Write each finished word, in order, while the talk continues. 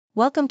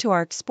Welcome to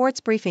our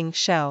sports briefing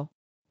show.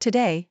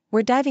 Today,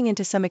 we're diving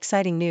into some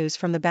exciting news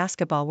from the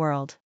basketball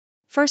world.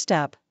 First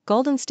up,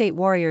 Golden State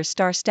Warriors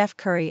star Steph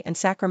Curry and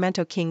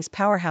Sacramento Kings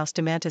powerhouse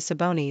Domantas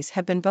Sabonis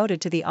have been voted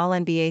to the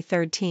All-NBA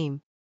third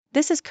team.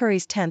 This is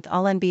Curry's 10th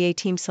All-NBA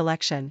team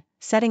selection,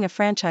 setting a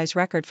franchise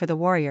record for the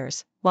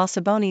Warriors, while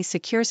Sabonis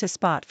secures his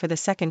spot for the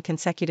second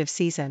consecutive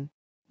season.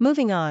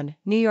 Moving on,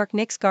 New York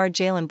Knicks guard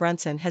Jalen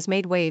Brunson has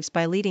made waves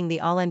by leading the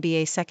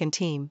All-NBA second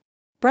team.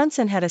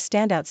 Brunson had a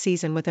standout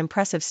season with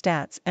impressive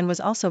stats and was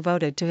also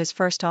voted to his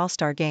first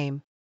All-Star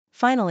game.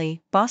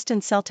 Finally,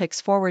 Boston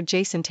Celtics forward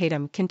Jason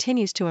Tatum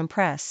continues to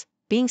impress,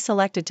 being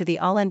selected to the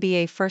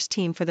All-NBA first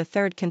team for the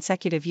third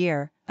consecutive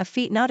year, a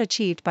feat not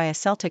achieved by a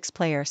Celtics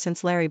player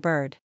since Larry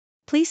Bird.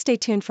 Please stay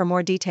tuned for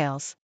more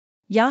details.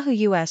 Yahoo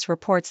US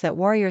reports that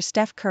Warriors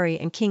Steph Curry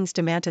and Kings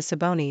Domantas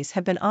Sabonis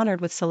have been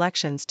honored with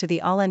selections to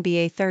the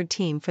All-NBA third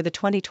team for the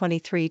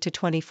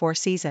 2023-24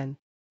 season.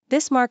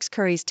 This marks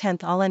Curry's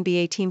 10th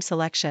All-NBA team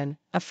selection,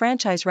 a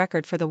franchise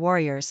record for the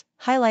Warriors,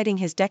 highlighting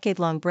his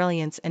decade-long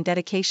brilliance and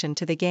dedication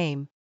to the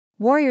game.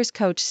 Warriors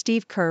coach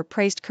Steve Kerr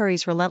praised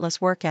Curry's relentless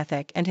work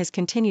ethic and his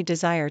continued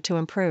desire to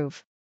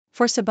improve.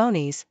 For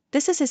Sabonis,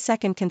 this is his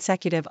second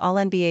consecutive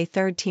All-NBA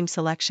third team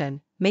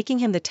selection, making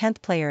him the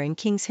 10th player in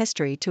Kings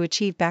history to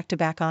achieve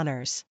back-to-back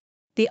honors.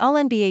 The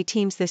All-NBA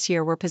teams this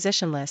year were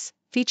positionless,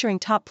 featuring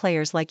top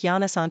players like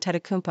Giannis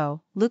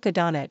Antetokounmpo, Luka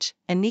Doncic,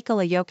 and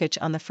Nikola Jokic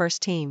on the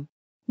first team.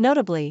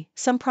 Notably,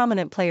 some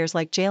prominent players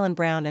like Jaylen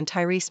Brown and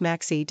Tyrese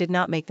Maxey did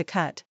not make the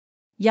cut.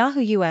 Yahoo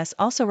US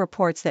also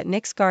reports that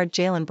Knicks guard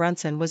Jalen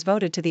Brunson was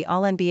voted to the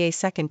All-NBA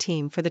second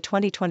team for the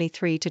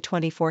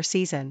 2023-24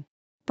 season.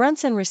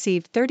 Brunson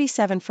received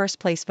 37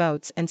 first-place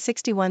votes and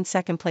 61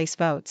 second-place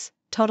votes,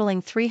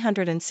 totaling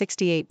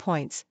 368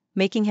 points,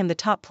 making him the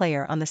top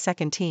player on the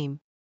second team.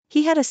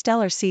 He had a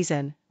stellar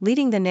season,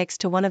 leading the Knicks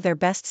to one of their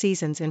best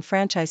seasons in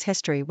franchise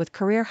history with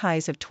career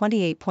highs of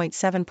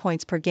 28.7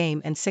 points per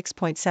game and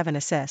 6.7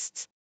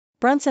 assists.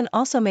 Brunson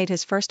also made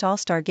his first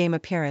All-Star game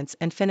appearance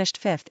and finished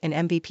fifth in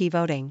MVP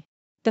voting.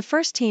 The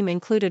first team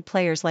included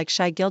players like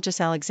Shai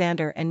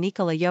Gilgeous-Alexander and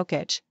Nikola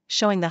Jokic,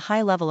 showing the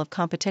high level of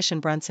competition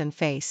Brunson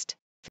faced.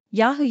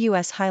 Yahoo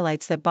US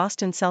highlights that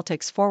Boston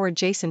Celtics forward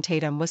Jason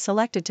Tatum was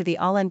selected to the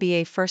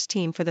All-NBA first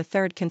team for the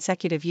third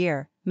consecutive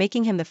year,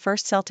 making him the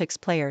first Celtics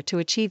player to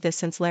achieve this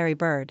since Larry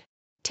Bird.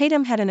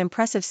 Tatum had an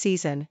impressive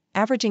season,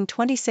 averaging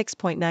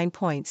 26.9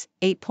 points,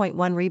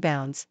 8.1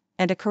 rebounds,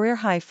 and a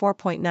career-high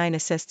 4.9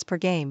 assists per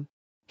game.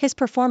 His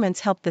performance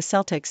helped the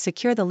Celtics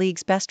secure the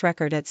league's best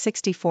record at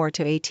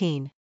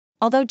 64-18.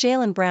 Although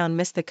Jaylen Brown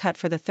missed the cut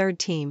for the third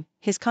team,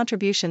 his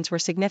contributions were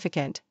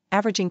significant,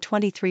 averaging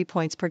 23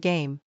 points per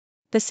game.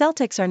 The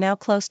Celtics are now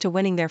close to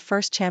winning their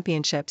first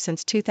championship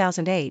since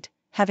 2008,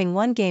 having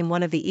won Game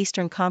 1 of the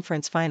Eastern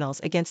Conference Finals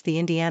against the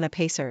Indiana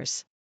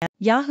Pacers.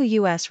 Yahoo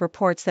US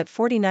reports that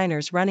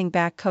 49ers running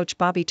back coach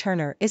Bobby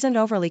Turner isn't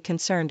overly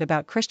concerned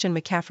about Christian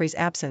McCaffrey's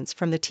absence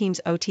from the team's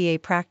OTA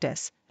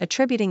practice,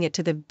 attributing it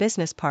to the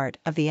business part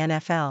of the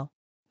NFL.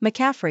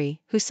 McCaffrey,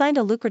 who signed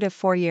a lucrative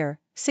 4-year,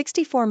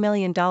 $64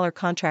 million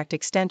contract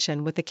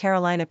extension with the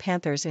Carolina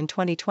Panthers in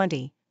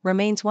 2020,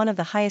 remains one of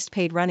the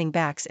highest-paid running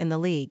backs in the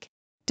league.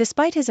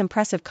 Despite his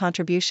impressive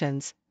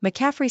contributions,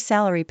 McCaffrey's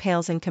salary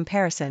pales in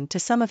comparison to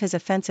some of his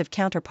offensive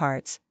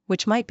counterparts,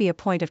 which might be a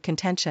point of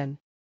contention.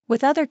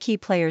 With other key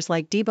players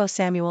like Deebo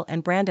Samuel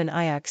and Brandon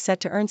Ayuk set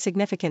to earn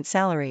significant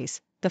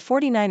salaries, the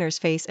 49ers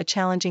face a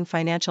challenging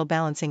financial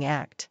balancing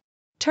act.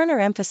 Turner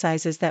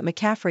emphasizes that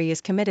McCaffrey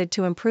is committed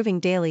to improving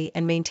daily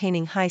and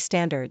maintaining high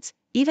standards,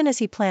 even as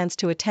he plans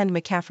to attend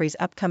McCaffrey's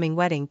upcoming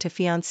wedding to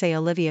fiancée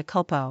Olivia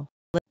Culpo.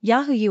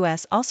 Yahoo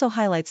US also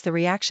highlights the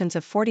reactions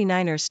of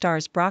 49ers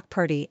stars Brock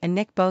Purdy and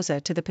Nick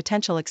Bosa to the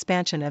potential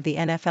expansion of the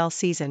NFL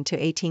season to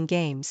 18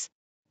 games.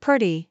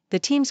 Purdy, the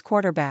team's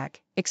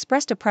quarterback,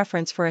 expressed a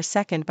preference for a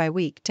second bye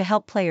week to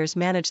help players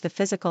manage the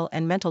physical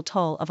and mental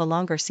toll of a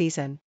longer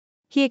season.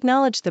 He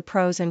acknowledged the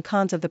pros and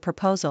cons of the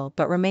proposal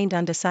but remained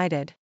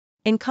undecided.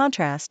 In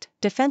contrast,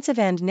 defensive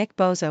end Nick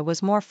Bosa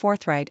was more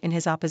forthright in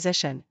his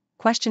opposition,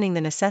 questioning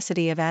the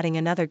necessity of adding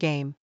another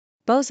game.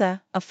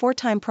 Bosa, a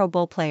 4-time Pro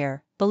Bowl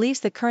player, believes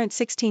the current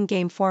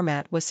 16-game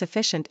format was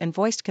sufficient and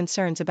voiced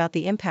concerns about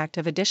the impact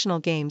of additional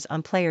games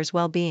on players'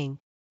 well-being.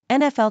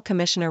 NFL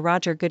Commissioner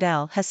Roger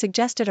Goodell has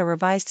suggested a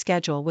revised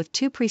schedule with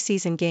 2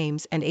 preseason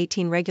games and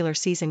 18 regular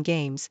season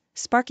games,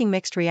 sparking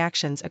mixed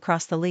reactions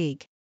across the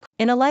league.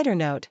 In a lighter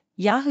note,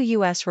 Yahoo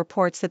US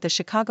reports that the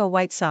Chicago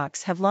White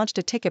Sox have launched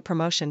a ticket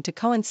promotion to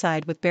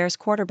coincide with Bears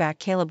quarterback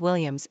Caleb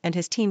Williams and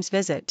his team's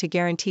visit to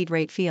Guaranteed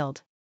Rate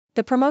Field.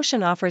 The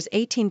promotion offers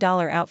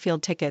 $18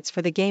 outfield tickets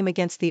for the game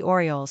against the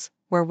Orioles,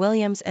 where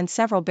Williams and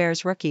several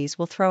Bears rookies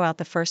will throw out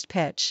the first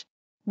pitch.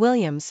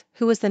 Williams,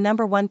 who was the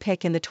number 1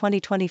 pick in the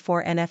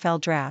 2024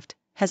 NFL Draft,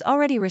 has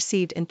already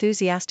received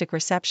enthusiastic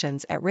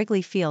receptions at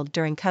Wrigley Field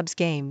during Cubs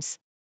games.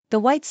 The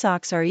White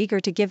Sox are eager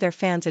to give their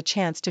fans a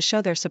chance to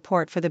show their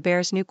support for the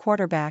Bears' new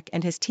quarterback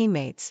and his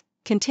teammates,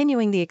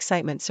 continuing the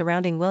excitement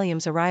surrounding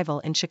Williams'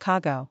 arrival in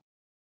Chicago.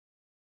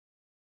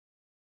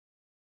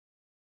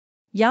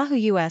 Yahoo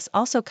US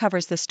also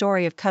covers the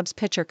story of Cubs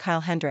pitcher Kyle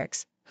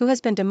Hendricks, who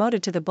has been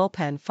demoted to the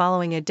bullpen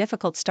following a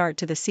difficult start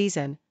to the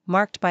season,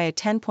 marked by a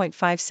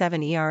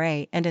 10.57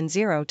 ERA and an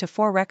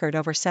 0-4 record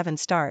over 7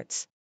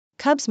 starts.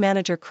 Cubs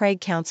manager Craig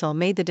Counsell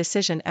made the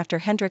decision after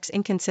Hendricks'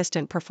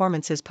 inconsistent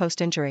performances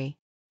post-injury.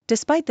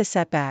 Despite the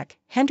setback,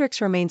 Hendricks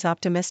remains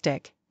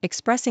optimistic,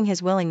 expressing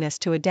his willingness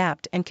to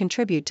adapt and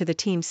contribute to the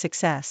team's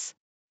success.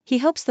 He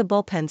hopes the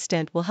bullpen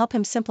stint will help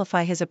him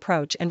simplify his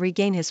approach and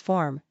regain his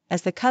form,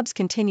 as the Cubs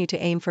continue to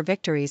aim for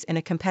victories in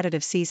a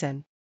competitive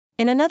season.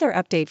 In another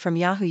update from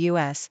Yahoo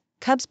US,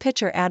 Cubs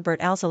pitcher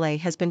Adbert Alzolay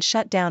has been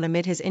shut down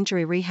amid his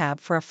injury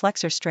rehab for a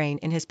flexor strain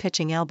in his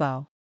pitching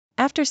elbow.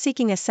 After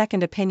seeking a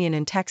second opinion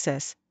in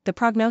Texas, the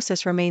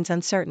prognosis remains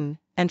uncertain,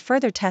 and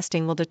further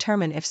testing will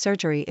determine if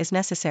surgery is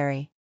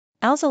necessary.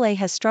 Alzolay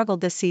has struggled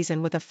this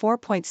season with a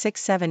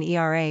 4.67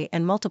 ERA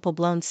and multiple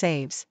blown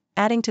saves,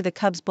 adding to the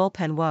Cubs'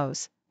 bullpen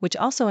woes, which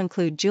also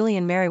include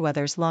Julian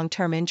Merriweather's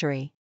long-term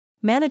injury.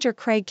 Manager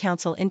Craig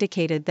Counsell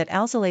indicated that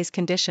Alzolay's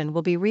condition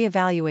will be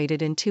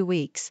re-evaluated in 2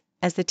 weeks,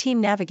 as the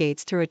team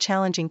navigates through a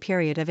challenging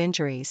period of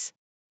injuries.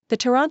 The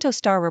Toronto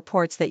Star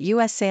reports that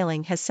U.S.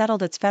 Sailing has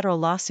settled its federal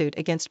lawsuit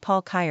against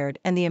Paul Kayard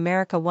and the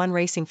America One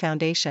Racing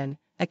Foundation,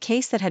 a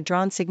case that had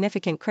drawn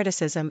significant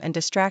criticism and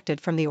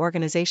distracted from the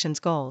organization's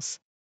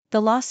goals.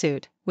 The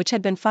lawsuit, which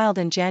had been filed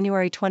in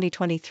January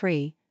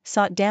 2023,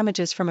 sought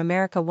damages from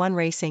America One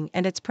Racing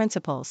and its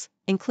principals,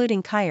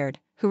 including Kayard,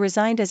 who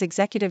resigned as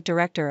executive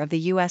director of the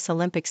U.S.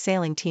 Olympic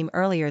sailing team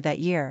earlier that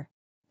year.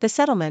 The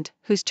settlement,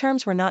 whose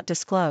terms were not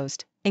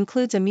disclosed,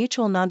 includes a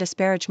mutual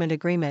non-disparagement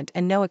agreement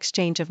and no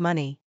exchange of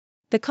money.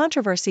 The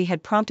controversy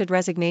had prompted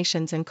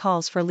resignations and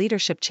calls for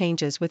leadership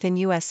changes within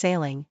U.S.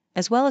 sailing,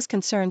 as well as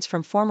concerns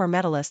from former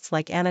medalists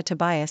like Anna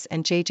Tobias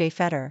and J.J.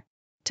 Feder.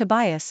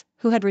 Tobias,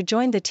 who had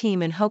rejoined the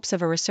team in hopes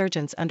of a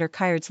resurgence under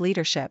Kayard's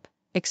leadership,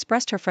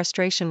 expressed her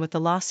frustration with the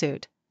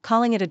lawsuit,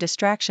 calling it a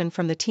distraction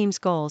from the team's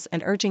goals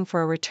and urging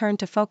for a return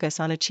to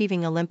focus on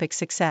achieving Olympic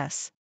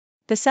success.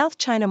 The South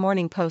China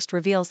Morning Post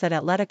reveals that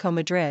Atletico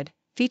Madrid,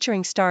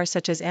 featuring stars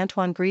such as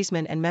Antoine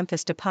Griezmann and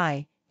Memphis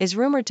Depay, is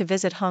rumored to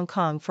visit Hong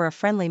Kong for a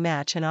friendly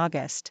match in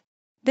August.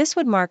 This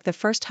would mark the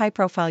first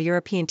high-profile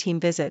European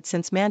team visit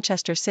since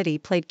Manchester City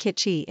played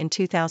Kitchee in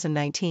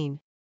 2019.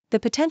 The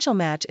potential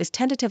match is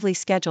tentatively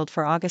scheduled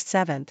for August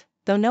 7,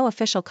 though no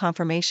official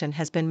confirmation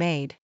has been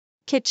made.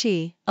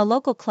 Kitchee, a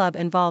local club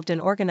involved in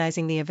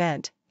organizing the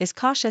event, is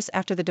cautious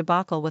after the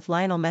debacle with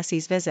Lionel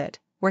Messi's visit,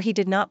 where he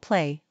did not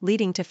play,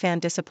 leading to fan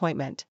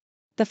disappointment.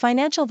 The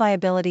financial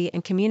viability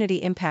and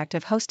community impact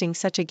of hosting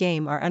such a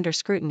game are under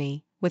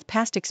scrutiny, with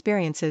past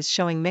experiences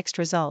showing mixed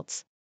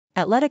results.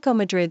 Atletico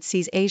Madrid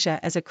sees Asia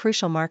as a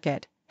crucial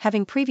market,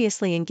 having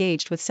previously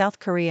engaged with South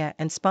Korea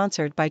and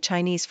sponsored by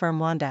Chinese firm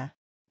Wanda.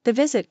 The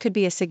visit could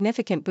be a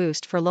significant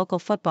boost for local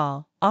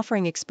football,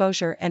 offering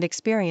exposure and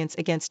experience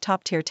against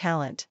top-tier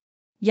talent.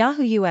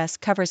 Yahoo US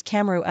covers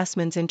Kamaru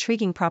Usman's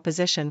intriguing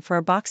proposition for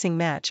a boxing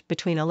match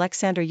between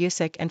Alexander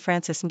Usyk and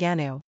Francis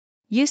Ngannou.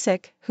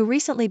 Usyk, who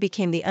recently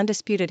became the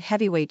undisputed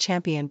heavyweight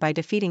champion by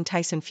defeating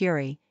Tyson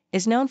Fury,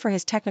 is known for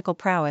his technical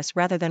prowess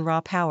rather than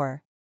raw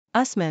power.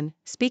 Usman,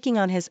 speaking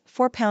on his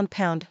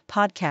 4-Pound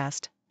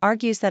podcast,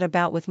 argues that a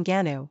bout with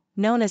Ngannou,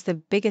 known as the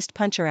biggest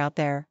puncher out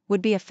there,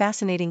 would be a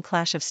fascinating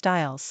clash of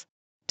styles.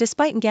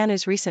 Despite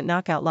Ngannou's recent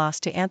knockout loss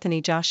to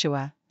Anthony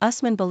Joshua,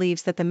 Usman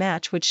believes that the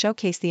match would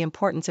showcase the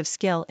importance of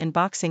skill in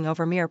boxing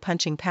over mere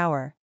punching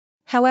power.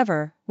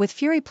 However, with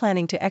Fury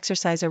planning to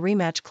exercise a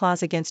rematch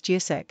clause against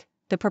Usyk,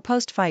 the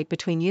proposed fight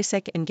between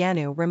Usyk and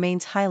Ngannou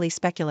remains highly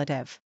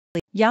speculative.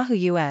 Yahoo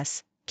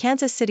US,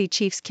 Kansas City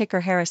Chiefs kicker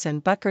Harrison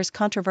Butker's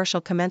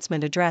controversial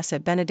commencement address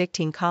at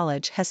Benedictine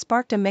College has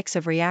sparked a mix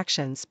of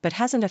reactions but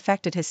hasn't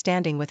affected his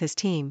standing with his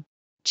team.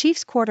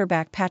 Chiefs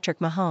quarterback Patrick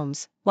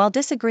Mahomes, while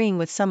disagreeing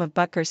with some of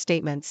Butker's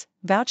statements,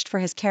 vouched for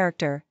his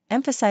character,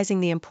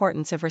 emphasizing the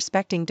importance of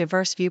respecting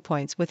diverse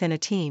viewpoints within a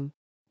team.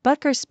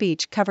 Butker's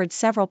speech covered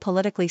several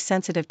politically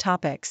sensitive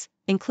topics,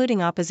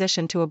 including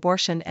opposition to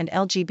abortion and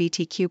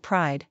LGBTQ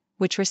pride,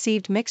 which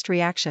received mixed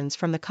reactions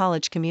from the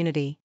college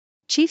community.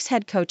 Chiefs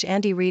head coach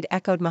Andy Reid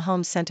echoed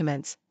Mahomes'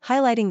 sentiments,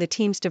 highlighting the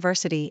team's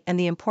diversity and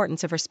the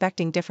importance of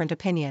respecting different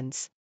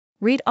opinions.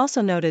 Reid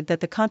also noted that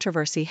the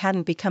controversy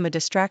hadn't become a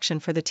distraction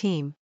for the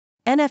team.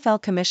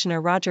 NFL Commissioner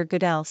Roger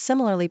Goodell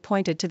similarly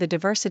pointed to the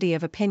diversity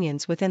of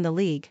opinions within the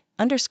league,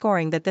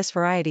 underscoring that this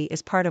variety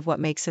is part of what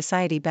makes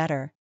society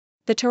better.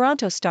 The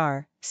Toronto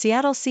Star,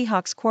 Seattle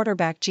Seahawks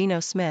quarterback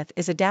Geno Smith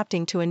is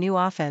adapting to a new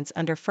offense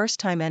under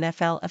first-time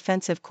NFL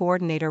offensive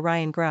coordinator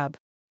Ryan Grubb.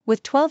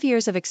 With 12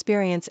 years of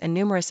experience and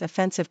numerous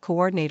offensive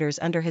coordinators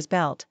under his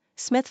belt,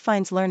 Smith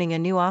finds learning a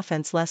new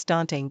offense less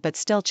daunting but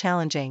still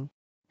challenging.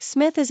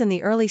 Smith is in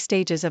the early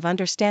stages of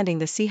understanding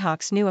the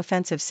Seahawks' new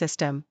offensive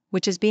system,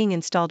 which is being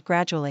installed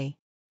gradually.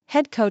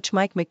 Head coach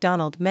Mike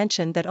McDonald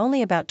mentioned that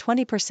only about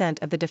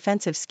 20% of the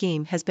defensive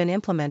scheme has been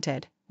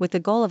implemented, with the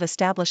goal of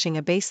establishing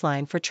a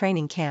baseline for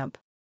training camp.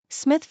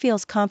 Smith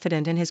feels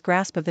confident in his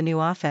grasp of the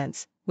new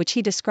offense, which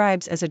he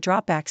describes as a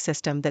drop-back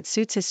system that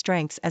suits his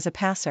strengths as a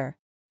passer.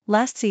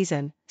 Last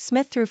season,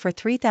 Smith threw for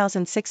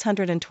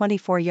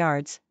 3,624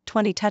 yards,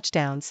 20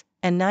 touchdowns,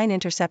 and 9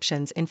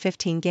 interceptions in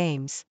 15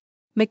 games.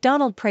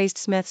 McDonald praised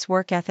Smith's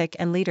work ethic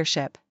and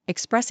leadership,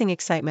 expressing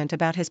excitement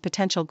about his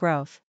potential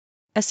growth.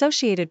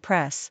 Associated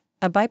Press,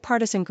 a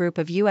bipartisan group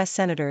of U.S.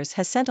 senators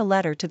has sent a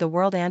letter to the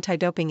World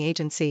Anti-Doping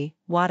Agency,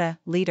 WADA,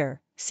 leader,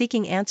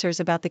 seeking answers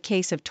about the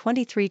case of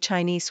 23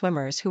 Chinese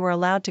swimmers who were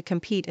allowed to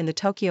compete in the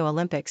Tokyo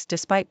Olympics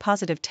despite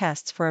positive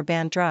tests for a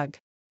banned drug.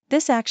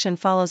 This action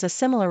follows a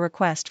similar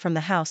request from the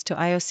House to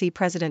IOC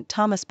President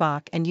Thomas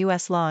Bach and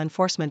U.S. law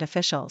enforcement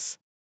officials.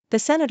 The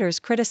senators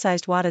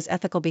criticized WADA's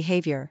ethical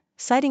behavior,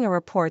 citing a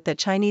report that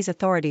Chinese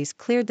authorities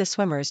cleared the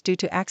swimmers due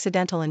to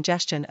accidental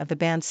ingestion of the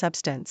banned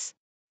substance.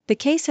 The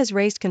case has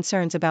raised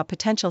concerns about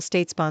potential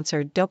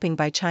state-sponsored doping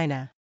by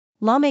China.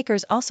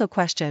 Lawmakers also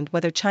questioned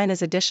whether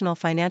China's additional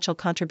financial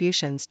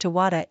contributions to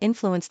WADA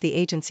influenced the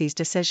agency's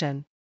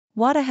decision.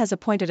 WADA has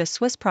appointed a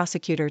Swiss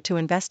prosecutor to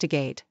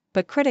investigate,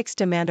 but critics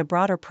demand a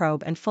broader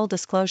probe and full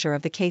disclosure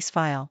of the case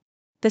file.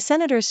 The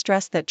senators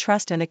stressed that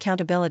trust and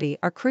accountability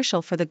are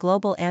crucial for the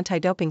global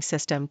anti-doping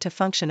system to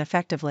function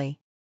effectively.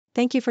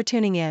 Thank you for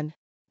tuning in.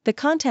 The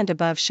content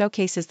above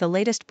showcases the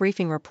latest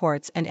briefing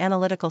reports and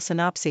analytical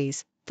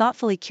synopses,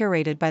 thoughtfully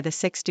curated by the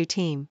 6Do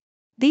team.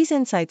 These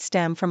insights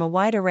stem from a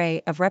wide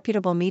array of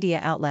reputable media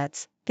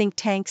outlets, think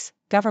tanks,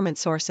 government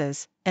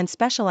sources, and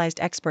specialized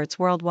experts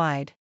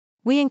worldwide.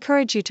 We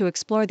encourage you to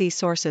explore these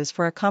sources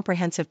for a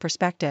comprehensive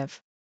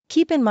perspective.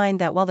 Keep in mind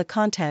that while the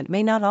content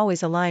may not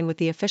always align with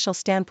the official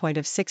standpoint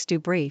of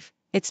 6Do Brief,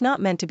 it's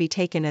not meant to be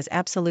taken as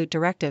absolute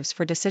directives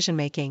for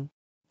decision-making.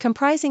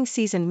 Comprising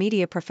seasoned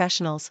media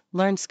professionals,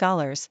 learned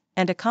scholars,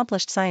 and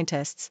accomplished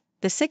scientists,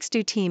 the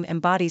 6Do team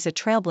embodies a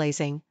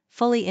trailblazing,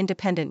 fully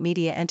independent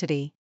media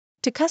entity.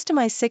 To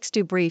customize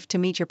 6Do Brief to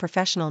meet your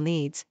professional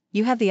needs,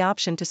 you have the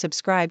option to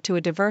subscribe to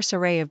a diverse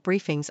array of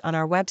briefings on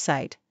our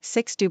website,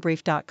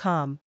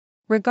 6dobrief.com.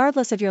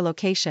 Regardless of your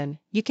location,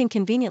 you can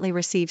conveniently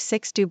receive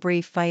 6Do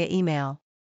Brief via email.